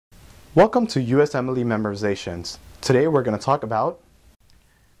Welcome to USMLE Memorizations. Today we're going to talk about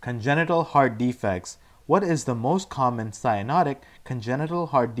Congenital heart defects. What is the most common cyanotic congenital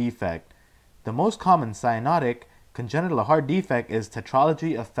heart defect? The most common cyanotic congenital heart defect is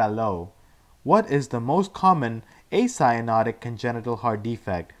Tetralogy of Fallot. What is the most common acyanotic congenital heart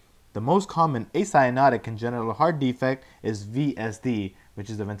defect? The most common acyanotic congenital heart defect is VSD, which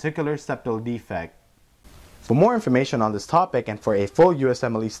is the Ventricular Septal Defect. For more information on this topic and for a full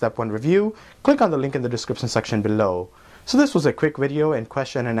USMLE Step 1 review, click on the link in the description section below. So this was a quick video in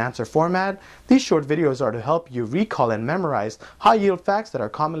question and answer format. These short videos are to help you recall and memorize high-yield facts that are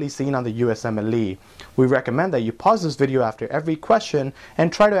commonly seen on the USMLE. We recommend that you pause this video after every question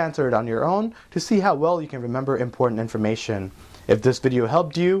and try to answer it on your own to see how well you can remember important information. If this video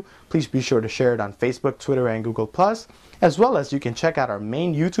helped you, please be sure to share it on Facebook, Twitter, and Google+, as well as you can check out our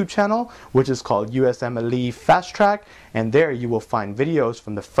main YouTube channel, which is called USMLEFastTrack, and there you will find videos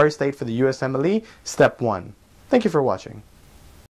from the first aid for the USMLE Step 1. Thank you for watching.